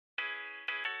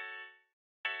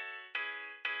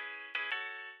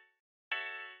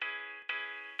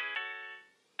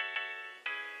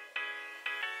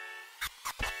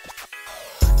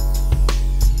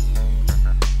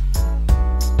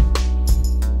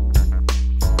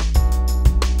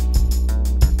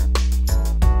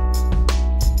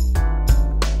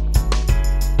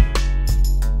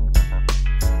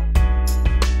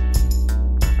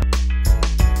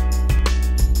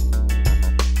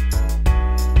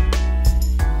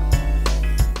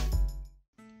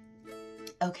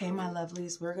Okay, my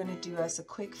lovelies, we're going to do us a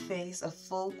quick face, a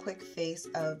full quick face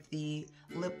of the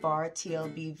lip bar,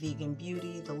 TLB Vegan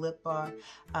Beauty, the lip bar.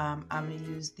 I'm going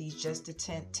to use the Just a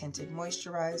Tint Tinted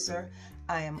Moisturizer.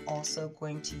 I am also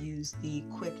going to use the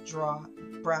Quick Draw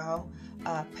Brow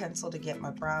pencil to get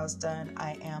my brows done.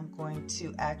 I am going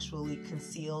to actually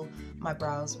conceal my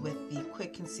brows with the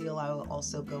Quick Conceal. I will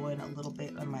also go in a little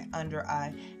bit on my under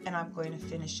eye, and I'm going to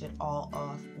finish it all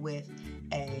off with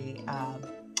a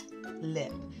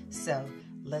lip. So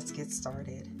let's get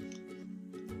started.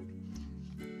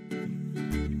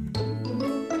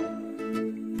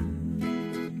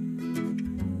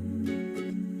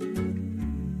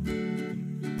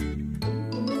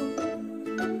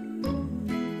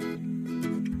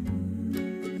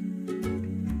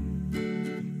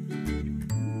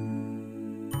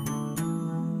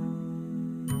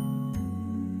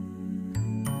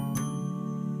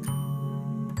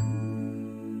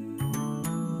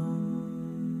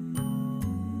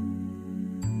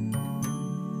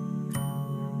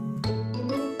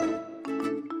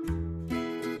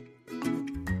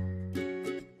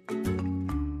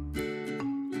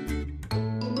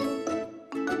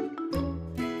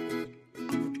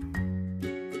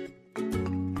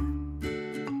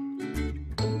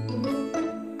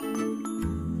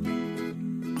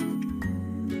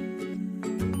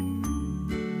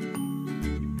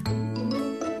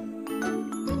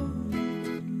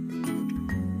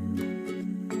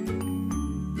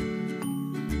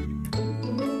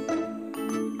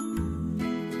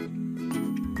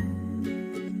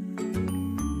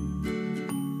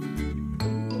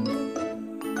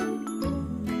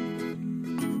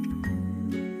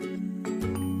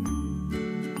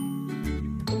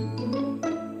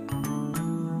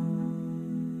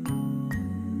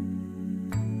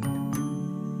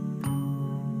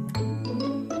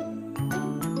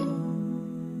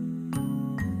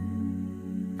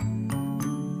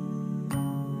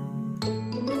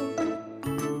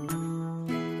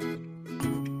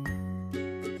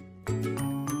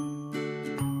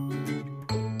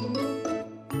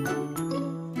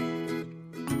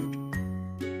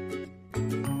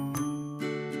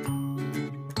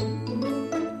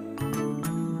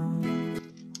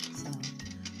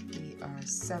 are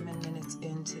 7 minutes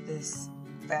into this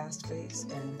fast face,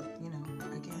 and you know,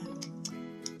 again,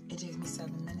 it takes me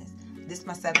 7 minutes. This is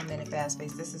my 7-minute fast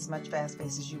face. This is as much fast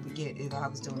face as you would get if I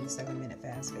was doing a 7-minute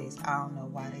fast face. I don't know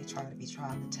why they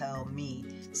trying to tell me,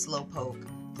 slowpoke,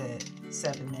 that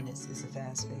 7 minutes is a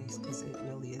fast face, because it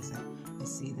really isn't. And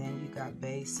see, then you got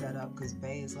Bay set up, because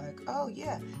Bay is like, oh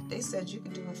yeah, they said you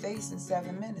could do a face in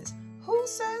 7 minutes. Who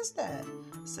says that?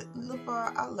 So, look,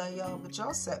 I love y'all, but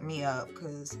y'all set me up,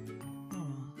 because, you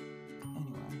know,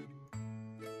 anyway.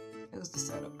 It was the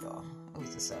setup, y'all. It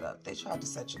was the setup. They tried to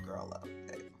set your girl up.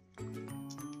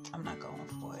 I'm not going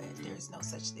for it. There is no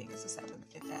such thing as a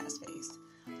 7-minute fast face,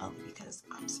 only because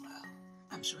I'm slow.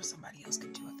 I'm sure somebody else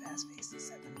could do a fast face in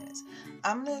 7 minutes.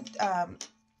 I'm going to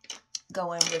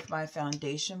go in with my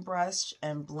foundation brush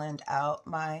and blend out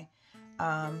my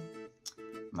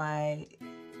my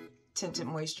tinted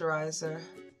moisturizer.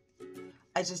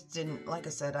 I just didn't, like I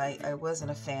said, I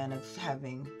wasn't a fan of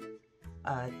having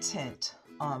tint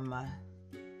on my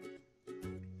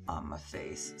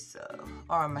face, so,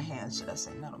 or on my hands, should I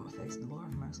say, not on my face,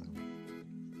 Lord mercy.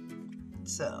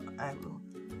 So I will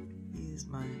use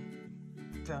my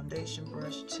foundation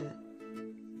brush to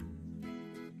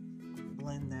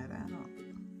blend that out.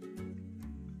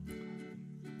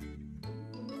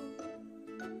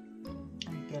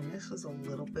 And again, this was a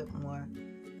little bit more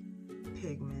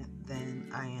pigment than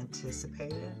I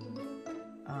anticipated.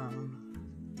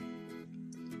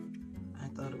 I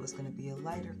thought it was going to be a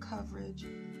lighter coverage.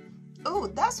 Oh,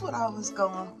 that's what I was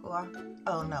going for.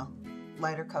 Oh no,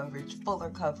 lighter coverage,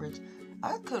 fuller coverage.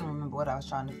 I couldn't remember what I was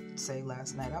trying to say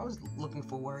last night. I was looking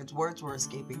for words. Words were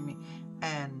escaping me.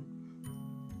 And,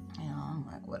 you know, I'm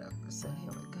like, whatever. So here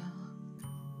we go.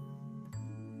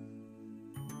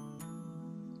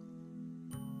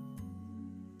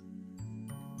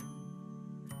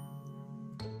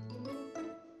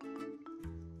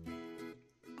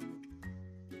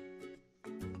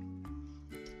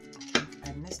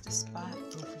 I missed a spot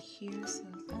over here, so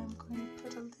I'm going to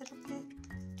put a little bit.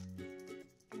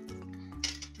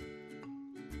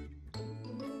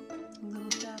 A little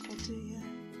dabble to you.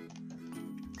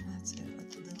 That's it,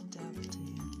 with a little dabble to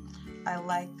you. I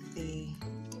like the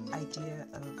idea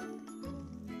of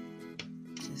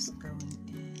just going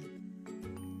in.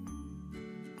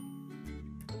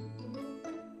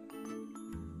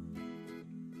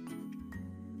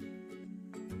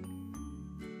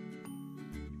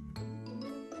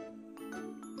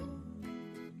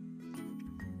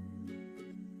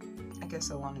 guess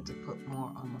I wanted to put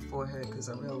more on my forehead because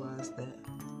I realized that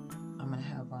I'm going to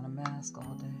have on a mask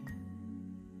all day.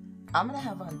 I'm going to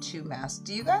have on 2 masks.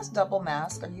 Do you guys double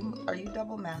mask? Are you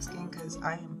double masking? Because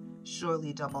I am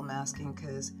surely double masking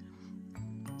because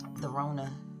the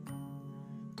Rona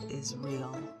is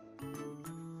real.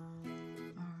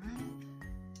 Alright.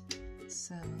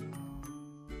 So,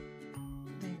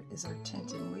 there is our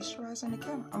tinted moisturizer. And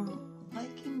again, I'm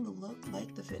liking the look,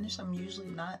 like the finish. I'm usually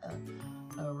not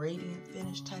a radiant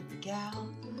finish type of gal,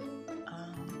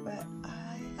 but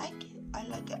I like it. I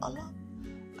like it a lot.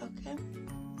 Okay,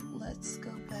 let's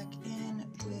go back in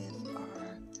with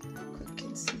our quick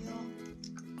conceal.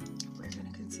 We're going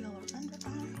to conceal our under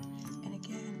eye. And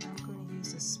again, I'm going to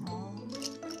use a small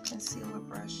concealer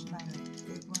brush, not a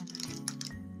big one.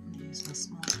 I'm going to use my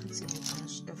small concealer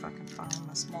brush if I can find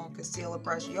my small concealer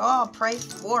brush. Y'all pray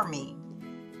for me.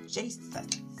 Jesus,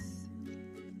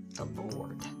 the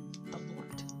Lord, the Lord.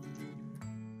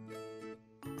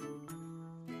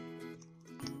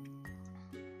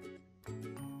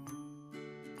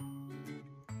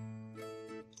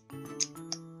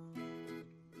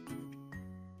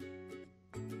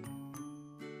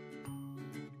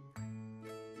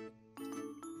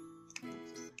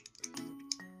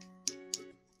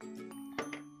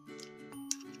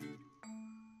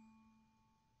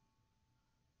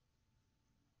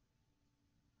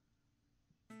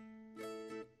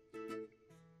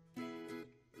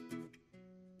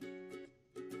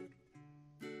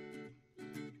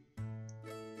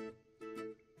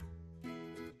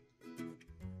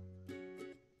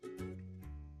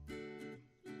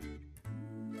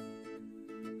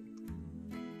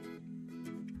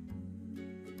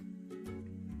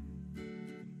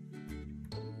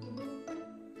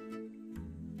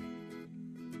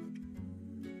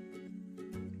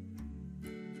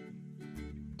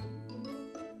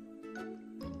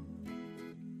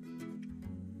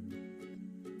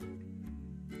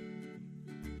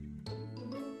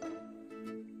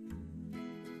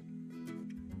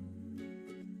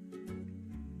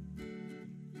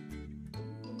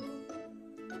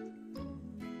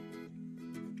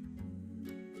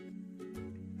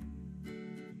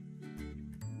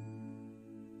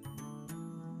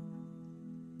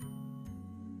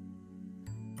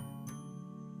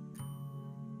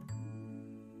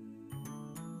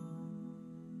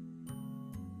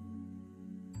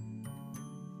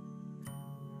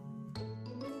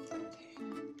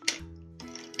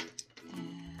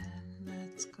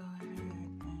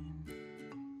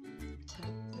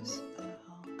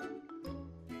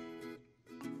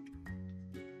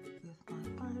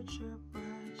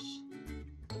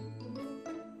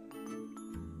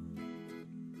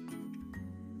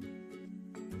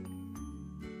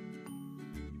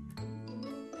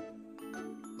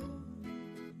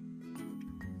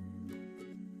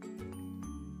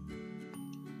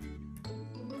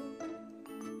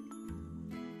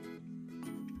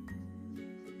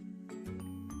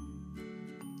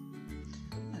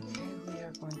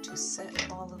 Going to set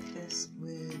all of this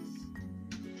with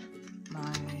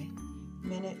my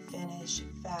Minute Finish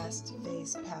Fast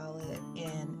Face Palette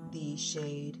in the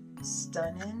shade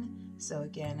Stunnin'. So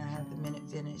again, I have the Minute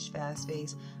Finish Fast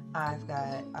Face. I've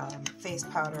got face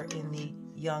powder in the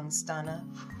Young Stunner.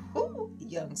 Ooh,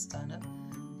 Young Stunner.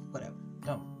 Whatever.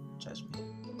 Don't judge me.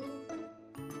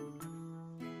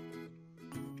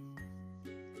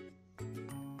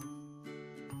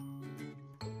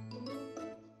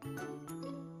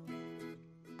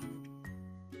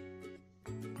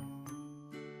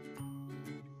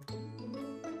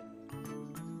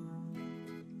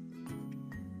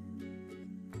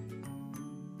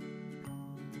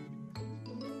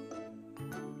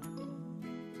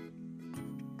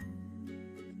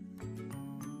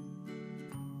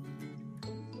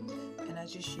 I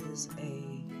just use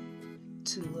a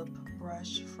tulip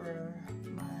brush for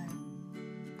my,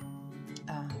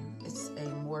 it's a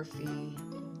Morphe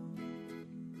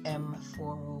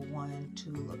M401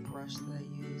 tulip brush that I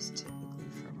use typically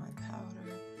for my powder,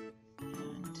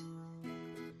 and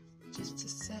just to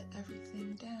set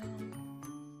everything down.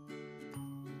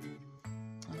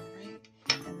 Alright,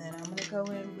 and then I'm going to go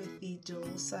in with the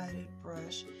dual-sided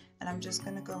brush, and I'm just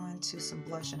going to go into some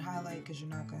blush and highlight because you're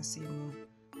not going to see my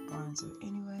bronzer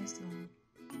anyway, so I'm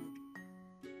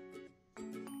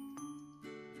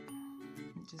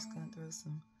just gonna throw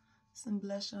some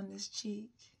blush on this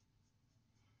cheek.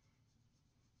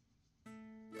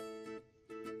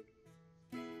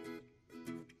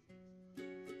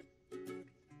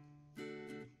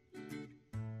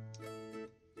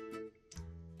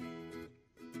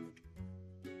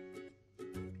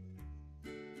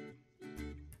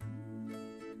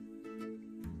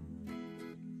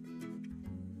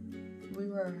 we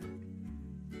were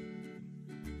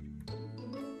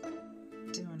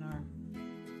doing our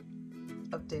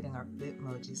updating our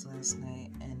Bitmojis last night,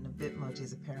 and the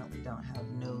Bitmojis apparently don't have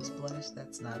nose blush.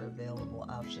 That's not an available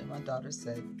option. My daughter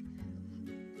said,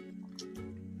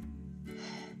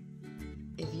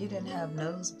 if you didn't have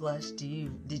nose blush,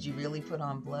 did you really put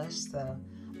on blush? So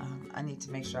I need to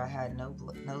make sure I had no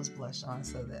nose blush on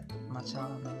so that my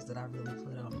child knows that I really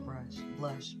put on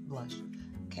blush.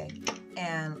 Okay,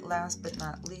 and last but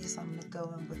not least, I'm going to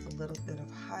go in with a little bit of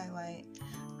highlight.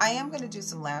 I am going to do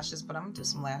some lashes, but I'm going to do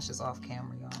some lashes off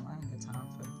camera, y'all. I ain't got time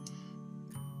for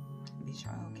be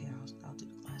trying. Okay, I'll do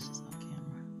the lashes on camera.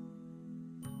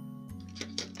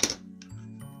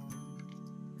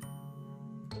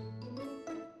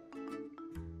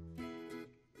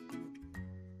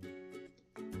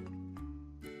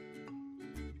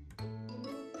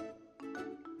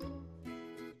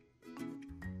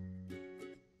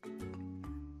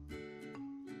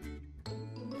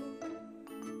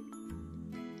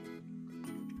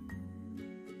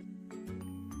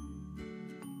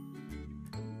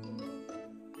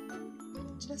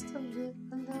 Just a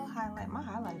little highlight. My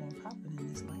highlight ain't popping in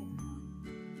this light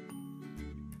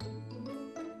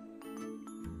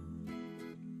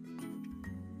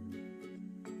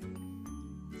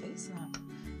now.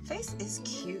 Face is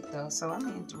cute though. So I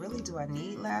mean, really, do I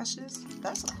need lashes?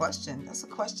 That's a question. That's a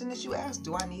question that you ask.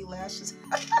 Do I need lashes?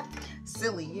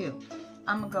 Silly you.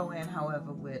 I'm gonna go in,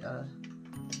 however, with a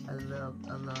little.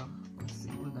 Let's see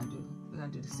what we're gonna do. We're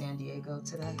gonna do the San Diego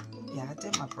today. Yeah, I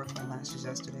did my Brooklyn lashes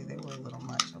yesterday. They were a little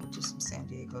much. I will do some San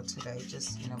Diego today,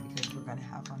 just, you know, because we're gonna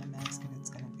have on a mask and it's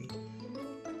gonna be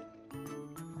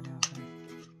whatever.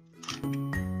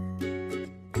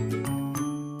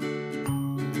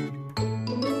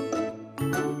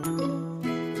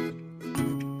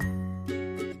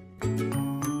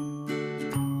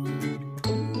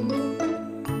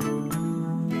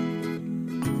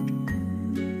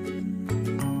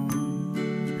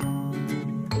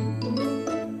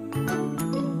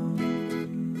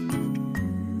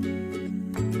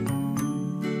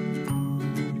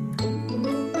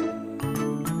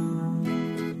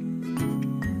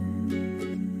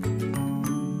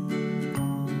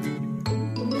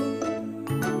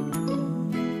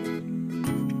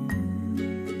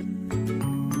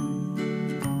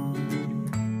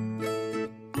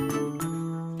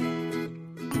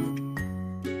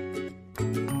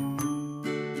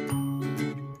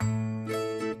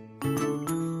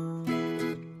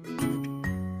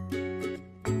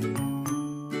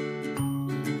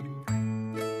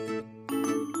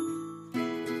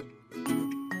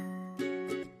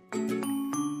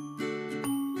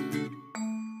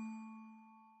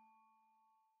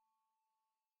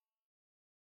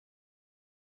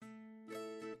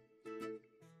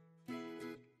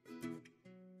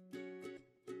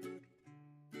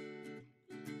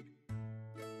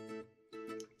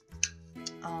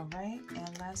 Alright,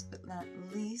 and last but not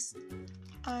least,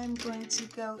 I'm going to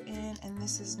go in, and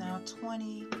this is now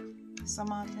 20 some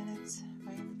odd minutes,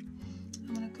 right?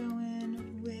 I'm going to go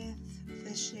in with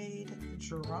the shade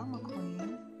Drama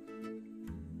Queen.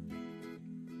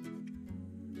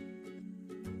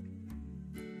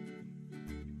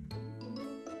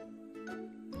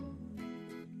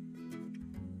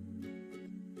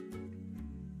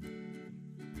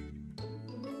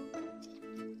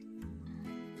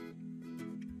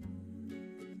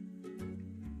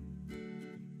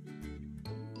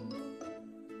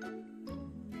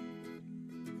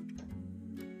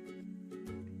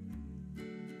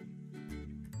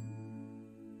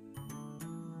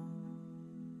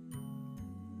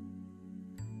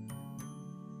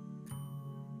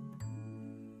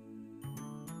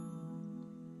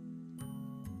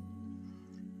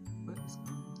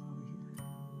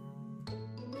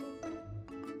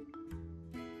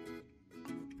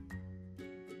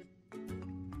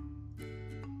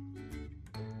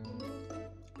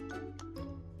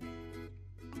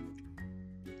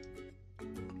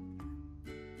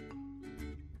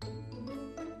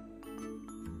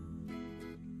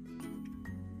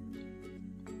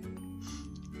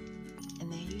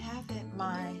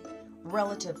 My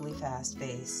relatively fast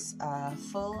face,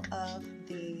 full of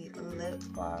the lip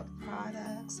bar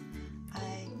products.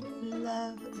 I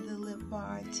love the lip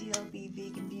bar, TLB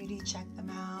Vegan Beauty. Check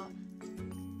them out.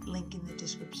 Link in the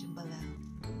description below.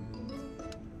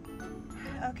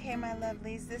 Okay, my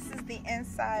lovelies, this is the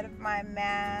inside of my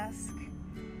mask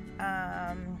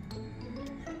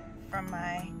from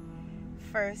my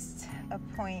first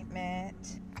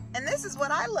appointment. And this is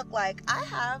what I look like. I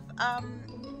have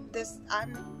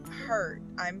I'm hurt.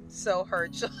 I'm so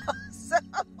hurt. So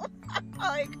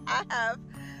like, I have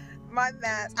my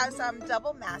mask. So I'm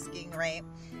double masking, right?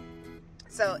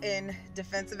 So in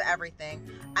defense of everything,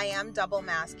 I am double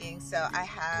masking. So I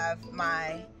have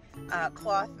my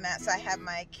cloth mask. So I have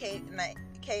my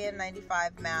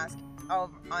KN95 mask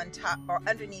on top or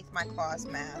underneath my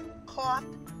cloth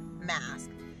mask.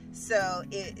 So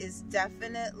it is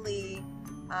definitely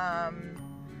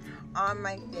on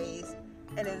my face,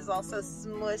 and it is also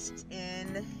smushed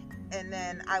in. And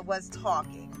then I was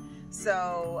talking.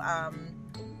 So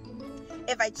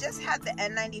if I just had the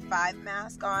N95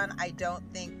 mask on, I don't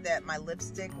think that my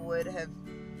lipstick would have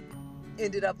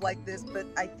ended up like this, but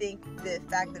I think the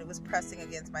fact that it was pressing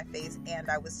against my face and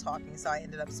I was talking, so I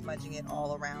ended up smudging it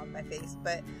all around my face.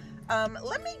 But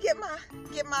let me get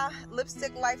my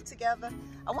lipstick life together.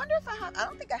 I wonder if I have. I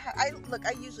don't think I have. Look,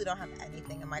 I usually don't have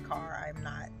anything in my car. I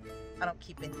don't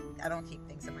keep things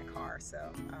in my car.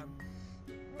 So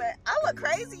but I look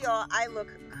crazy, y'all. I look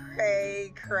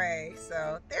cray.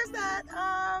 So there's that.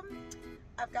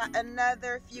 I've got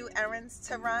another few errands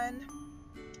to run,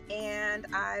 and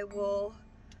I will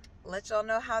let y'all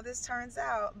know how this turns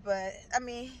out. But I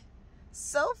mean,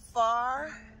 so far,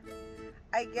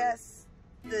 I guess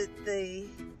I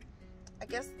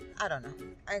don't know.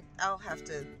 I'll have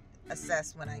to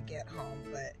assess when I get home.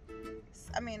 But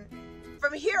I mean,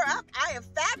 from here up, I am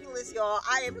fabulous, y'all.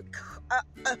 I am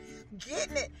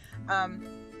getting it. I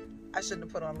shouldn't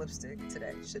have put on lipstick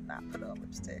today. Should not put on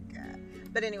lipstick.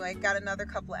 But anyway, got another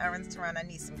couple of errands to run. I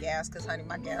need some gas because, honey,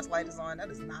 my gas light is on. That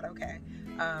is not okay.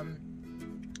 And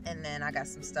then I got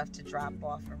some stuff to drop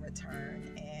off and return.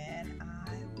 And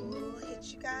I will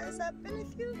hit you guys up in a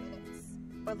few minutes.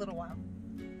 For a little while.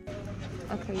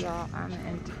 Okay, y'all. I'm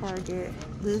in Target.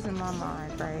 Losing my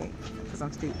mind, right? Because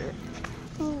I'm stupid.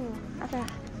 Ooh,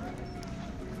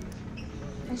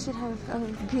 I should have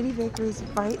Beauty Bakery's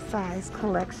Bite Size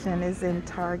collection is in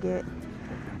Target,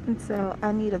 and so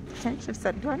I need a pinch of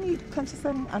setting. Do I need a pinch of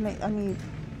setting? I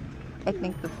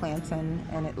think the plantain,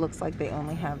 and it looks like they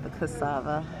only have the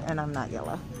cassava, and I'm not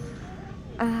yellow.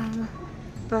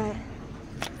 But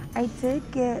I did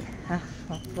get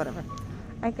whatever.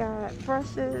 I got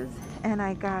brushes and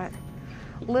I got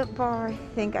lip bar. I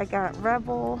think I got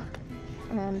Rebel,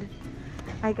 and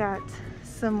I got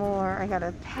some more. I got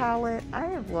a palette. I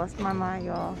have lost my mind,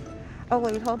 y'all. Oh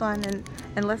wait, hold on, and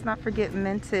let's not forget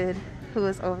Minted, who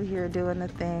is over here doing the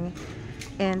thing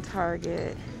in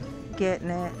Target, getting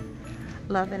it,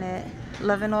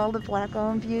 loving all the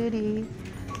Black-owned beauty.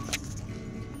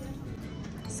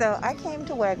 So I came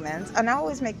to Wegmans, and I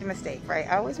always make the mistake, right?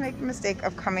 I always make the mistake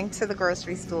of coming to the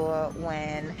grocery store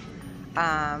when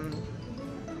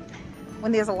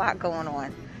there's a lot going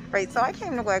on. Right, so I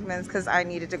came to Wegmans because I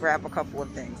needed to grab a couple of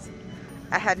things.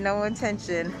 I had no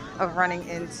intention of running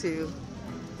into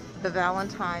the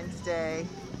Valentine's Day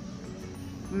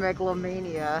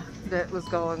megalomania that was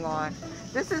going on.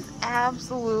 This is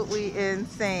absolutely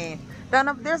insane.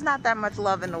 There's not that much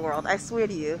love in the world. I swear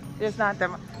to you, there's not that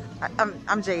much.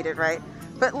 I'm jaded, right?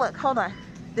 But look, hold on.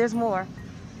 There's more.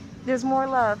 There's more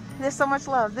love. There's so much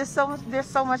love. There's so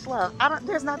much love.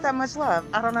 There's not that much love.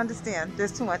 I don't understand.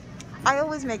 There's too much. I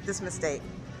always make this mistake.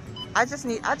 I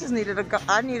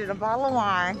needed a bottle of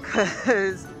wine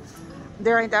because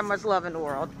there ain't that much love in the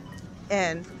world,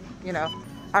 and you know,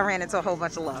 I ran into a whole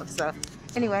bunch of love. So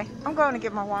anyway, I'm going to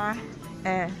get my wine,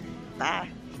 and bye.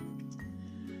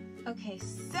 Okay,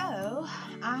 so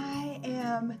I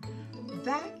am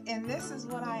back, and this is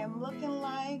what I am looking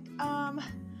like.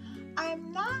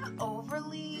 I'm not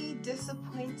overly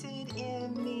disappointed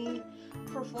in the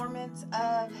performance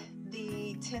of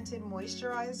the tinted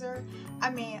moisturizer. I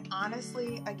mean,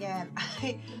 honestly, again,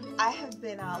 I have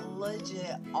been out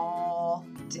legit all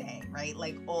day, right?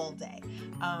 Like all day.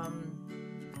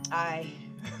 I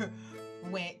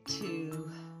went to,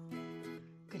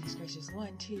 goodness gracious,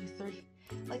 1, 2, 3,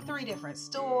 like 3 different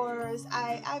stores.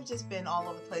 I've just been all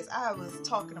over the place. I was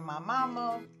talking to my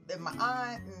mama and my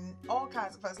aunt and all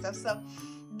kinds of fun stuff. So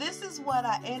this is what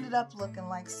I ended up looking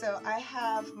like. So I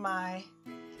have my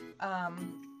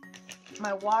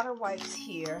my water wipes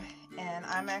here, and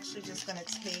I'm actually just going to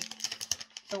take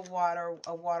a water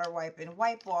wipe and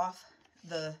wipe off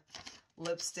the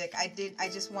lipstick. I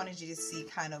just wanted you to see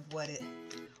kind of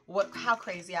how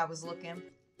crazy I was looking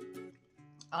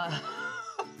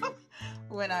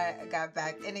when I got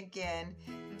back. And again,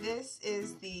 this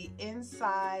is the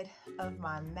inside of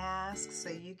my mask, so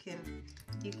you can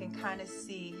kind of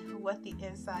see what the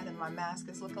inside of my mask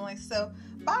is looking like. So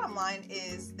bottom line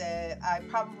is that I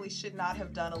probably should not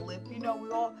have done a lip. You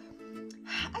know,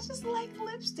 I just like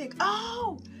lipstick.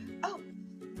 Oh,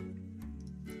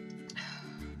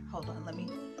 hold on, let me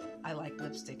I like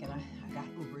lipstick, and I got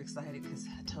uber excited because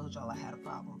I told y'all I had a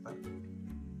problem. But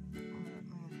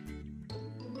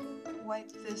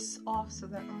wipe this off so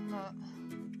that I'm not,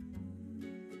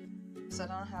 so I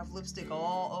don't have lipstick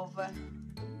all over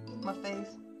my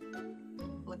face,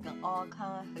 looking all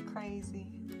kinds of crazy.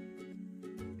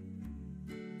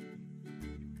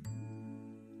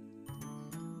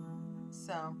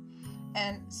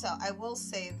 So I will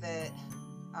say that,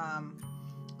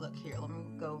 look here, let me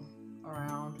go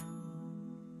around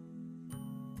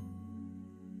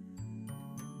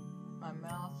my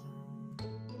mouth,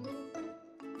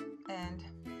 and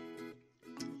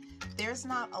there's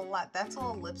not a lot, that's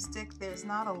all lipstick, there's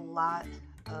not a lot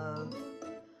of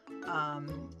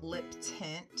lip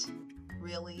tint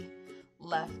really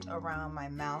left around my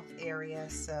mouth area.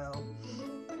 So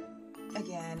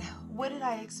again, what did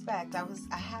I expect? I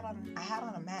had on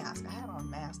a mask. I had on a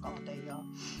mask all day, y'all.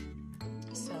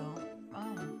 So,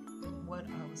 what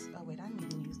I was, oh wait, I didn't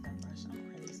even use that brush. I'm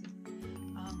crazy.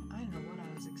 I didn't know what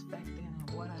I was expecting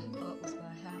or what I thought was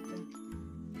gonna happen.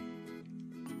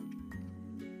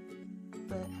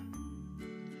 But,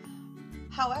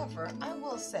 however, I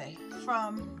will say,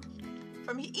 from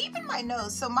even my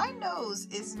nose, so my nose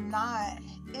is not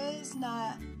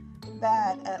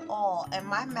bad at all, and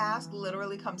my mask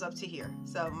literally comes up to here.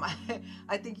 So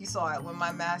I think you saw it when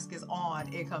my mask is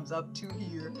on, it comes up to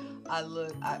here. I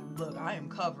am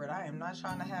covered. I am not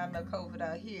trying to have no COVID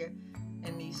out here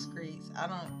in these streets. I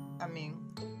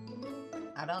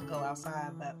don't go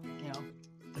outside, but you know,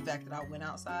 the fact that I went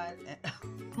outside and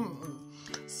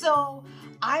so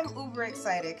I'm uber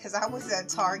excited because I was at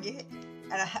Target,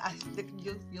 and I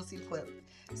you'll see the clip.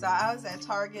 So I was at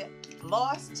Target,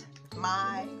 lost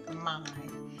my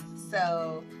mind.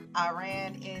 So I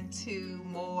ran into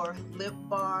more lip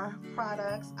bar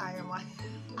products. I am like,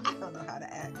 I don't know how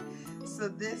to act. So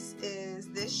this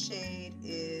shade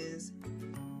is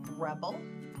Rebel.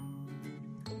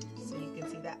 So you can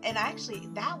see that. And actually,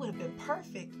 that would have been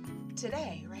perfect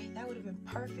today, right? That would have been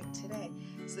perfect today.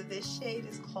 So this shade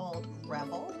is called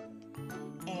Rebel.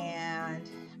 And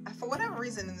for whatever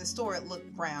reason in the store it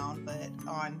looked brown, but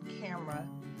on camera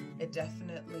it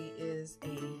definitely is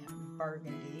a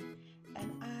burgundy.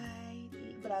 And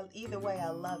either way I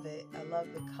love it. I love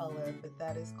the color, but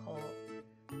that is called,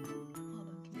 hold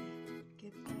on, can you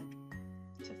get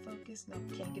that to focus? No,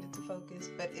 can't get it to focus,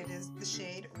 but it is the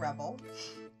shade Rebel.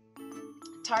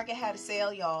 Target had a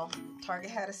sale, y'all. Target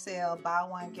had a sale, buy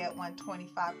one get one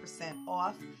 25%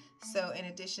 off. So in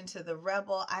addition to the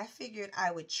Rebel, I figured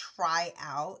I would try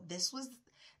out. This was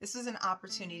an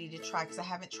opportunity to try because I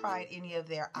haven't tried any of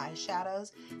their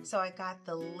eyeshadows. So I got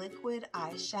the liquid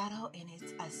eyeshadow, and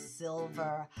it's a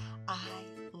silver. I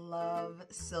love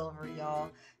silver,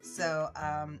 y'all. So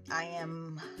I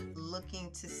am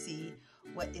looking to see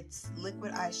what it's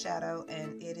liquid eyeshadow,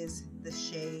 and it is the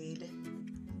shade.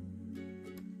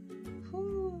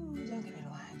 Whoo, don't get me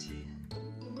lying to you.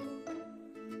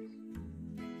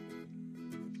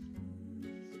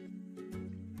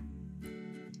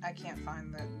 I can't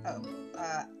find the,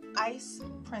 Ice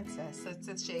Princess. So it's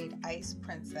the shade Ice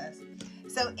Princess.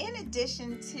 So in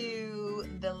addition to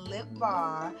the lip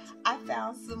bar, I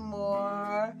found some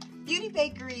more Beauty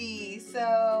Bakery.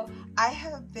 So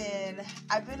I've been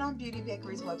on Beauty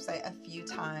Bakery's website a few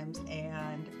times,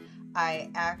 and I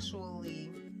actually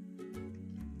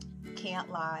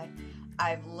can't lie,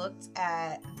 I've looked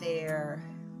at their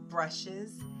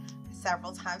brushes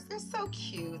several times. They're so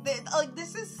cute. Like,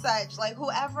 this is such, like,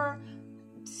 whoever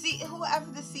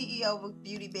the CEO of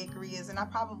Beauty Bakery is, and I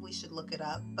probably should look it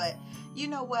up, but you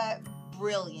know what?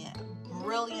 Brilliant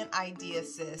idea,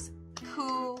 sis.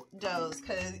 Kudos,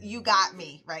 because you got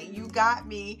me, right? You got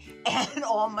me and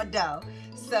all my dough.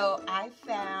 So I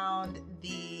found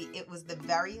it was the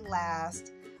very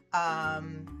last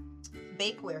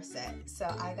bakeware set. So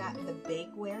I got the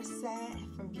bakeware set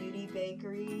from Beauty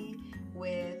Bakery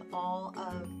with all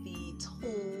of the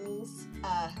tools.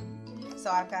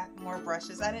 So I've got more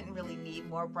brushes. I didn't really need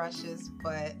more brushes,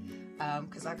 but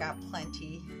because I got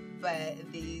plenty.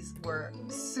 But these were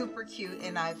super cute,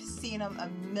 and I've seen them a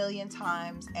million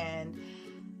times and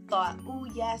thought, ooh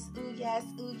yes, ooh yes,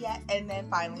 ooh yes, and then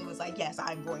finally was like, yes,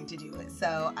 I'm going to do it.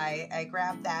 So I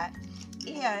grabbed that,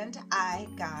 and I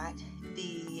got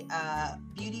the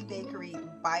Beauty Bakery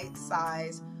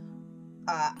bite-size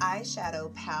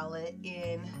eyeshadow palette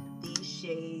in these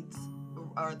shades,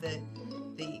 or the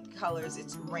colors.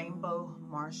 It's Rainbow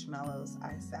Marshmallows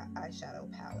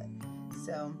eyeshadow palette.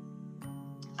 So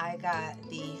I got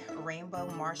the rainbow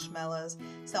marshmallows,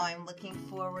 so I'm looking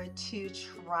forward to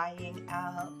trying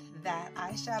out that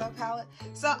eyeshadow palette.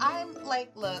 So I'm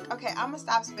like, look, okay, I'm gonna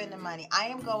stop spending money. I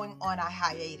am going on a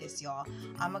hiatus, y'all.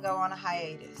 I'm gonna go on a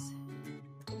hiatus,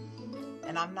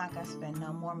 and I'm not gonna spend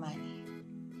no more money.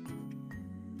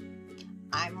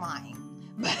 I'm lying,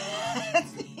 but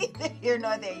it's neither here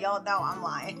nor there. Y'all know I'm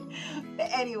lying. But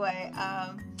anyway,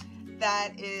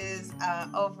 that is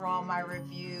overall my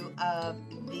review of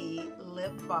the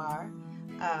lip bar,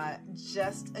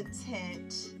 Just a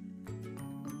Tint.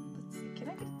 Let's see, can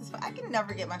I get this? I can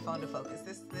never get my phone to focus.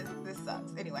 This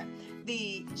sucks. Anyway,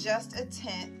 the Just a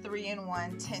Tint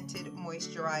 3-in-1 tinted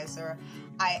moisturizer.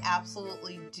 I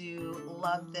absolutely do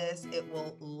love this. It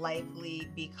will likely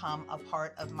become a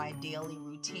part of my daily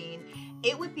routine.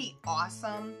 It would be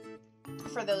awesome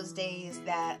for those days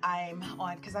that I'm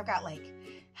on, because I'm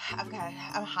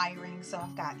hiring, so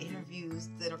I've got interviews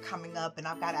that are coming up, and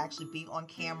I've got to actually be on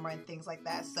camera and things like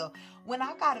that. So when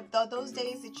I've got those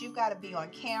days that you've got to be on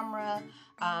camera,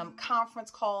 conference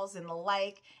calls and the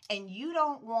like, and you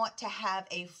don't want to have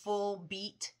a full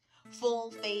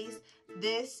face,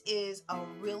 this is a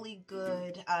really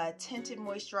good tinted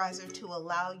moisturizer to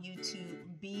allow you to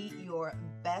be your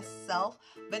best self,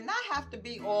 but not have to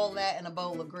be all that in a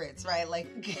bowl of grits, right? Like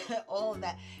all of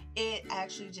that. It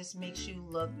actually just makes you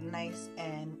look nice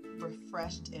and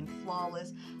refreshed and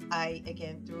flawless. I,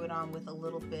 again, threw it on with a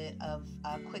little bit of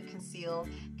Quick Conceal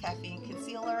Caffeine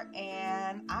Concealer,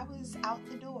 and I was out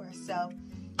the door. So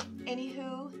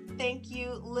anywho, thank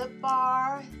you, Lip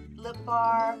Bar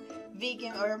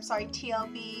Vegan, or I'm sorry,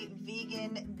 TLB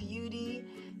Vegan Beauty.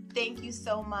 Thank you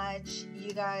so much.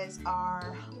 You guys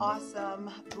are awesome.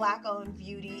 Black-owned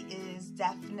beauty is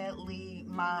definitely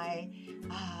my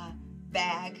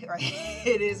bag, right?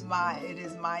 It is my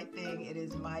thing. It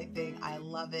is my thing. I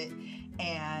love it.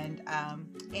 And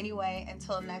anyway,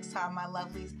 until next time, my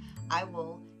lovelies, I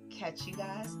will catch you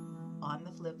guys on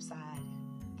the flip side.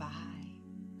 Bye.